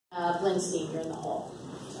Lindsay, you're in the hole.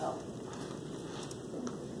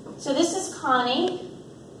 So this is Connie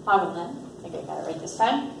Haugneland. I think I got it right this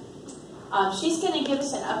time. She's going to give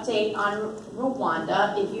us an update on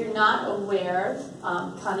Rwanda. If you're not aware,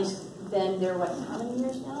 Connie's been there, what, how many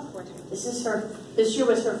years now? 4 times. This year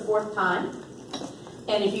was her 4th time.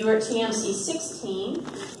 And if you were at TMC 16,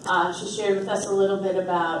 she shared with us a little bit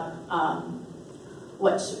about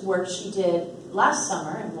what work she did last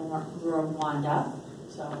summer in Rwanda.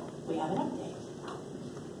 So we have an update.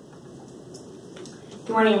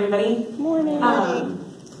 Good morning, everybody. Good morning.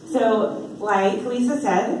 So, like Lisa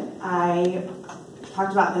said, I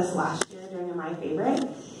talked about this last year during My Favorite,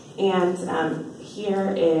 and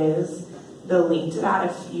here is the link to that.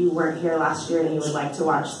 If you weren't here last year and you would like to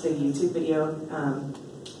watch the YouTube video,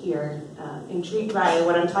 you're intrigued by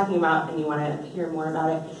what I'm talking about and you want to hear more about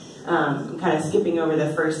it. I'm kind of skipping over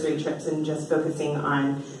the first 3 trips and just focusing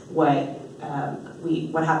on what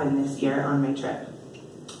happened this year on my trip.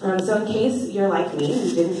 So in case you're like me,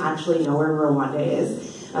 you didn't actually know where Rwanda is.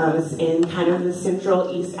 It's in kind of the Central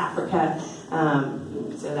East Africa,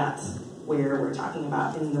 so that's where we're talking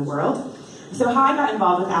about in the world. So how I got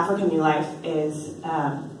involved with Africa New Life is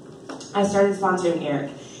I started sponsoring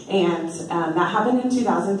Eric, and that happened in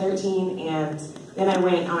 2013, and then I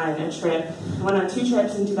went on a trip. I went on 2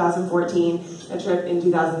 trips in 2014, a trip in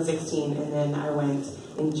 2016, and then I went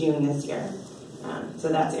in June this year. So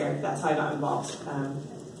that's Eric. That's how I got involved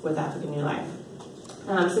with Africa New Life.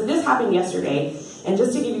 So this happened yesterday, and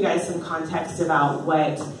just to give you guys some context about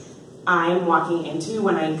what I'm walking into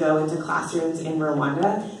when I go into classrooms in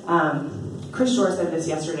Rwanda, Chris Shore said this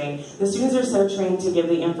yesterday, the students are so trained to give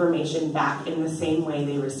the information back in the same way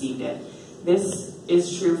they received it. This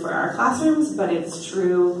is true for our classrooms, but it's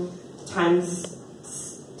true times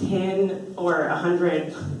 10 or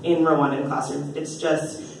 100 in Rwandan classrooms. It's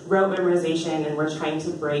just rote memorization, and we're trying to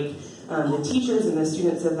break the teachers and the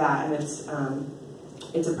students of that, and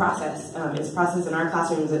it's a process. It's a process in our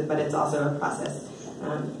classrooms, but it's also a process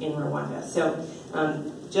in Rwanda. So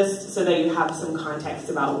just so that you have some context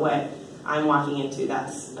about what I'm walking into,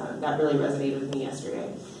 that really resonated with me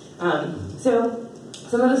yesterday. So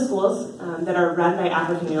some of the schools that are run by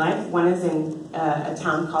Africa New Life, one is in a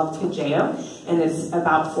town called Kajeyo, and it's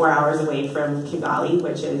about 4 hours away from Kigali,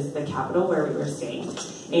 which is the capital where we were staying.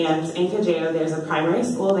 And in Kajeyo, there's a primary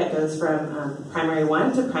school that goes from primary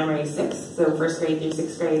 1 to primary 6, so 1st grade through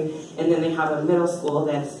 6th grade, and then they have a middle school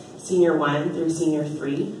that's senior 1 through senior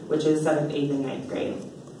 3, which is 7th, 8th, and 9th grade.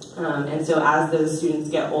 And so as those students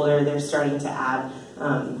get older, they're starting to add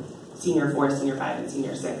senior 4, senior 5, and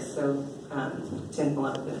senior 6, so 10th,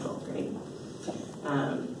 11th, and 12th grade.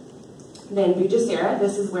 Then Bugesera,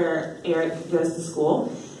 this is where Eric goes to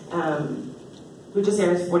school.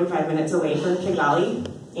 Bugesera is 45 minutes away from Kigali,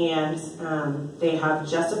 and they have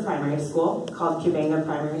just a primary school called Kibenga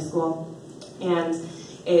Primary School, and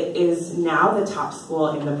it is now the top school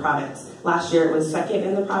in the province. Last year it was 2nd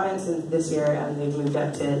in the province, and this year they've moved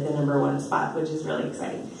up to the number 1 spot, which is really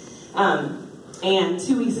exciting. And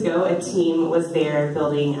 2 weeks ago, a team was there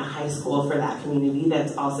building a high school for that community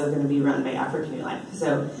that's also going to be run by Africa New Life.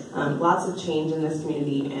 So lots of change in this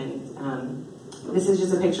community, and this is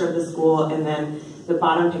just a picture of the school, and then the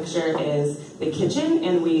bottom picture is the kitchen,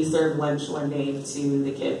 and we serve lunch one day to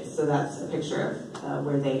the kids. So that's a picture of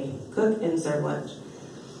where they cook and serve lunch.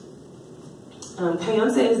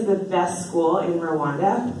 Kayonza is the best school in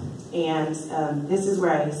Rwanda, and this is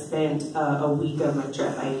where I spent a week of my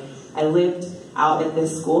trip. I lived out at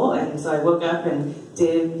this school, and so I woke up and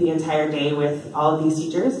did the entire day with all of these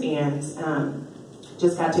teachers, and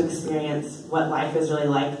just got to experience what life is really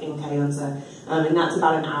like in Kayonza, and that's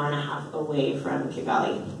about an hour and a half away from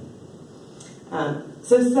Kigali.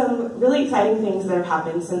 So some really exciting things that have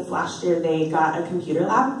happened since last year. They got a computer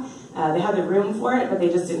lab. They had the room for it, but they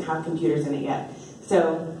just didn't have computers in it yet.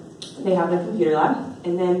 So they have the computer lab,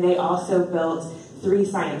 and then they also built 3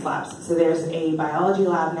 science labs. So there's a biology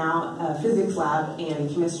lab now, a physics lab, and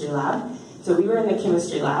a chemistry lab. So we were in the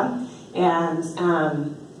chemistry lab, and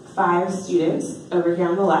 5 students over here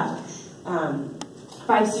on the left,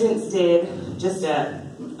 5 students did just a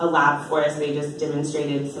lab for us. They just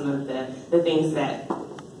demonstrated some of the things that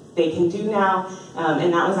they can do now,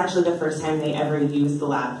 and that was actually the first time they ever used the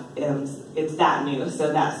lab. It's that new,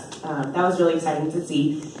 so that was really exciting to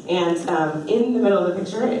see. And in the middle of the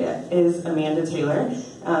picture is Amanda Taylor.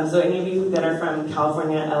 So any of you that are from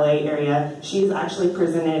California, LA area, she's actually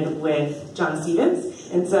presented with John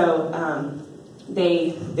Stevens, and so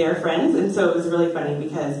they're friends, and so it was really funny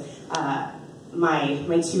because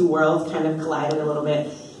my 2 worlds kind of collided a little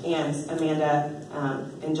bit, and Amanda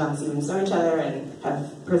and John Stevens know each other and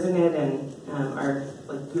have presented and are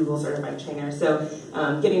like Google certified trainer. So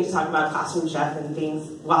getting to talk about Classroom Chef and things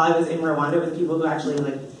while I was in Rwanda with people who actually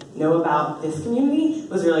know about this community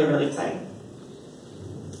was really, really exciting.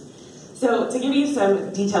 So to give you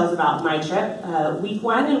some details about my trip, week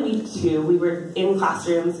 1 and week 2, we were in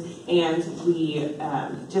classrooms and we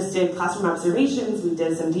just did classroom observations. We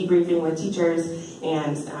did some debriefing with teachers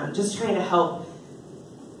and just trying to help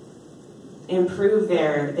improve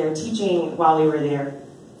their teaching while we were there.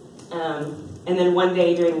 And then one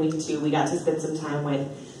day during week 2, we got to spend some time with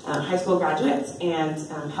high school graduates and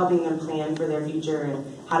helping them plan for their future and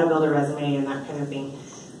how to build a resume and that kind of thing.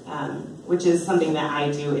 Which is something that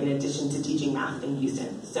I do in addition to teaching math in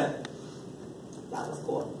Houston. So that was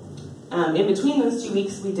cool. In between those 2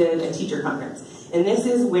 weeks, we did a teacher conference. And this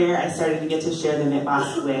is where I started to get to share the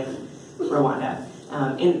MITBOS with Rwanda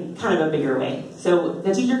in kind of a bigger way. So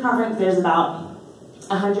the teacher conference, there's about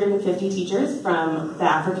 150 teachers from the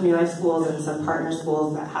African New Life schools and some partner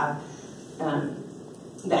schools that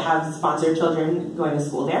have sponsored children going to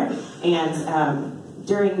school there. And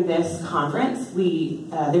during this conference,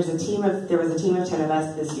 there was a team of 10 of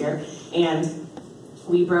us this year, and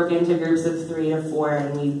we broke into groups of 3 to 4,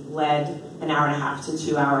 and we led an hour and a half to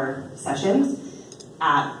 2 hour sessions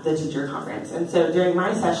at the teacher conference. And so during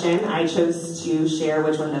my session, I chose to share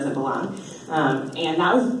which one doesn't belong. And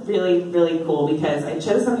that was really, really cool because I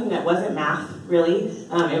chose something that wasn't math, really.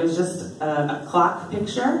 It was just a clock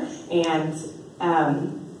picture, and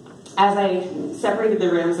as I separated the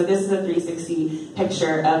room, so this is a 360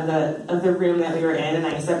 picture of the room that we were in, and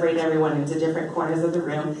I separated everyone into different corners of the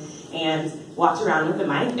room and walked around with the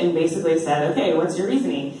mic and basically said, okay, what's your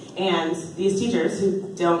reasoning? And these teachers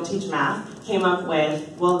who don't teach math came up with,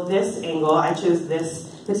 well, this angle, I chose this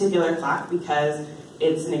particular clock because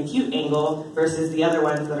it's an acute angle versus the other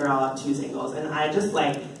ones that are all obtuse angles. And I just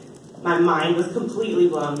my mind was completely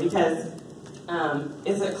blown because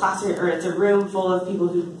it's a classroom, or it's a room full of people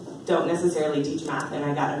who don't necessarily teach math, and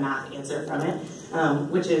I got a math answer from it,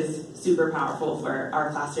 which is super powerful for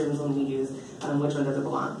our classrooms when we use which one doesn't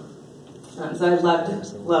belong. So I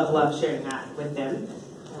loved sharing that with them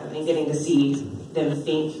and getting to see them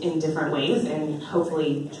think in different ways and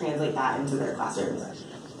hopefully translate that into their classrooms.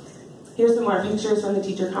 Here's some more pictures from the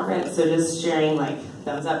teacher conference. So just sharing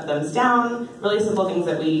thumbs up, thumbs down, really simple things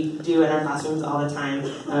that we do in our classrooms all the time,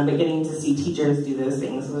 but getting to see teachers do those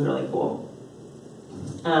things was really cool.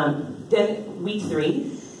 Then week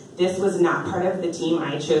 3, this was not part of the team.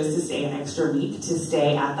 I chose to stay an extra week to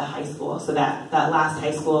stay at the high school. So that last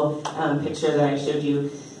high school picture that I showed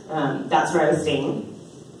you, that's where I was staying.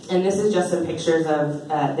 And this is just some pictures of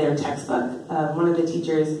their textbook. One of the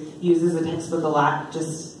teachers uses the textbook a lot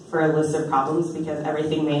just for a list of problems because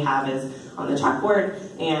everything they have is on the chalkboard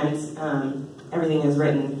and everything is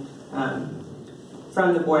written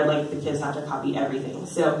from the board, the kids have to copy everything.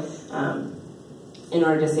 So in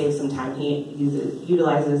order to save some time, he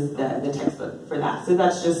utilizes the textbook for that. So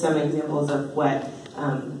that's just some examples of what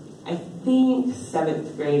I think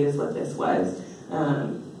 7th grade is what this was,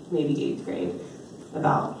 maybe 8th grade,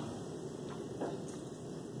 about.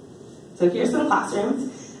 So here's some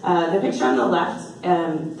classrooms. The picture on the left,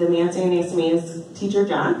 the man standing next to me is Teacher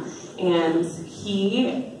John, and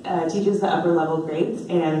he teaches the upper level grades.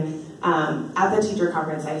 And at the teacher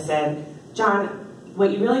conference, I said, John,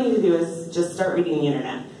 what you really need to do is just start reading the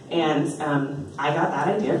internet. And I got that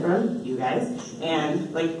idea from you guys.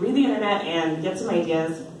 And read the internet and get some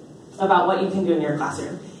ideas about what you can do in your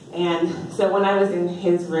classroom. And so when I was in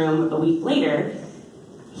his room a week later,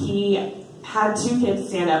 he had 2 kids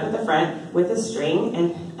stand up at the front with a string,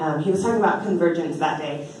 and he was talking about convergence that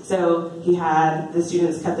day. So he had the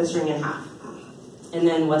students cut the string in half. And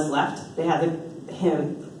then what's left, he had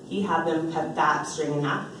them cut that string in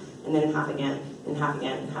half, and then in half again, and half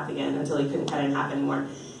again, and half again, until he couldn't cut it in half anymore.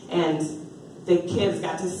 And the kids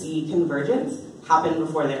got to see convergence happen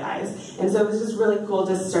before their eyes. And so it was just really cool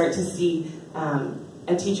to start to see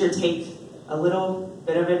a teacher take a little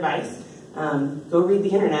bit of advice, go read the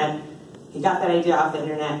internet. He got that idea off the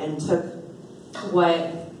internet and took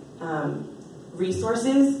what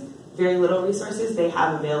resources, very little resources, they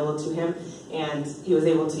have available to him, and he was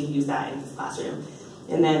able to use that in his classroom.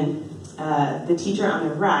 And then the teacher on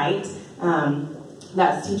the right,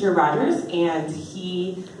 that's Teacher Rogers, and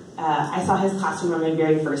I saw his classroom on my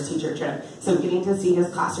very first teacher trip. So getting to see his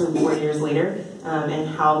classroom 4 years later and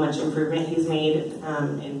how much improvement he's made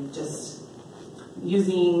in just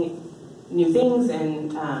using new things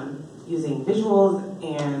and using visuals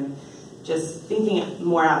and just thinking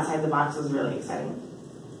more outside the box was really exciting.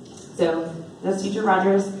 So that's Teacher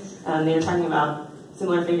Rogers. They were talking about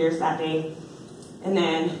similar figures that day. And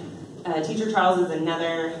then Teacher Charles is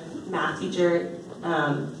another math teacher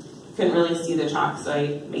Couldn't really see the chalk, so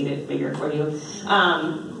I made it bigger for you.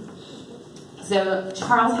 So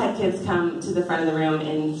Charles had kids come to the front of the room,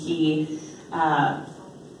 and he,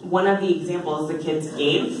 one of the examples the kids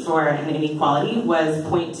gave for an inequality was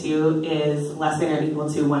 0.2 is less than or equal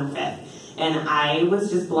to 1/5. And I was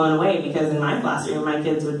just blown away because in my classroom, my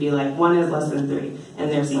kids would be like, 1 is less than 3, and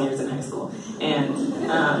they're seniors in high school. And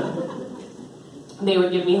they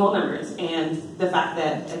would give me whole numbers. And the fact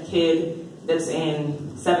that a kid that's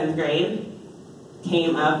in 7th grade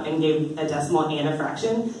came up and gave a decimal and a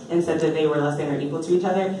fraction and said that they were less than or equal to each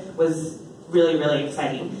other was really, really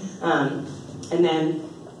exciting. And then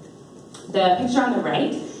the picture on the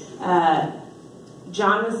right,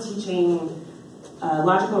 John was teaching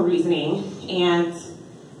logical reasoning, and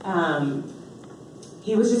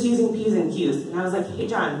he was just using P's and Q's. And I was like, hey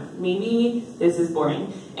John, maybe this is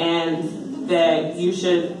boring, and that you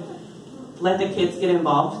should let the kids get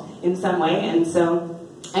involved in some way. And so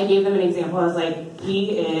I gave them an example. I was like,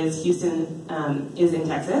 P is Houston is in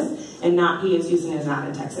Texas, and not P is Houston is not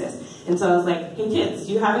in Texas. And so I was like, hey kids,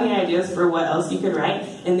 do you have any ideas for what else you could write?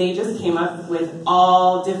 And they just came up with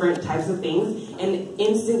all different types of things, and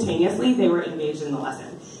instantaneously they were engaged in the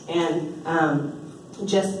lesson. And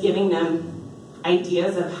just giving them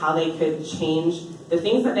ideas of how they could change the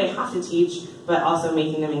things that they have to teach, but also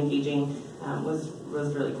making them engaging was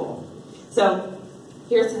really cool. So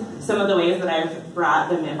here's some of the ways that I've brought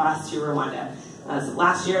the mythos to Rwanda. So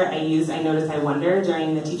last year I Notice I Wonder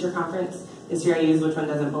during the teacher conference. This year I used Which One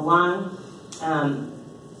Doesn't Belong.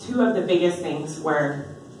 Two of the biggest things were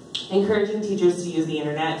encouraging teachers to use the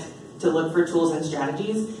internet to look for tools and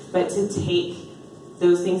strategies, but to take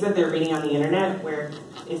those things that they're reading on the internet, where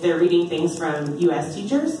if they're reading things from US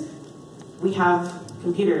teachers, we have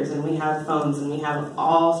computers and we have phones and we have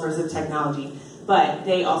all sorts of technology, but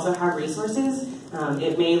they also have resources.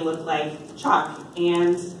 It may look like chalk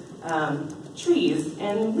and trees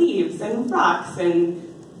and leaves and rocks, and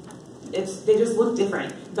they just look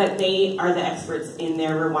different, but they are the experts in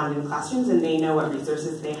their Rwandan classrooms, and they know what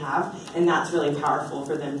resources they have, and that's really powerful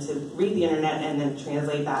for them to read the internet and then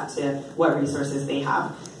translate that to what resources they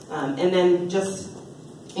have. And then just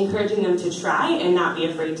encouraging them to try and not be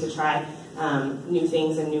afraid to try new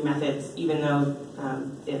things and new methods, even though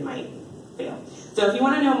it might fail. So if you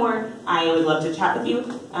want to know more, I would love to chat with you.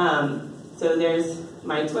 So there's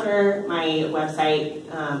my Twitter, my website,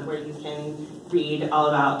 where you can read all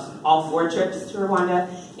about all 4 trips to Rwanda,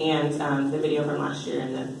 and the video from last year.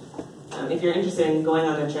 And then if you're interested in going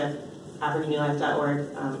on the trip,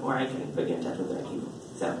 africanyourlife.org, or I can put you in touch with other people.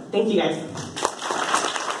 So thank you guys.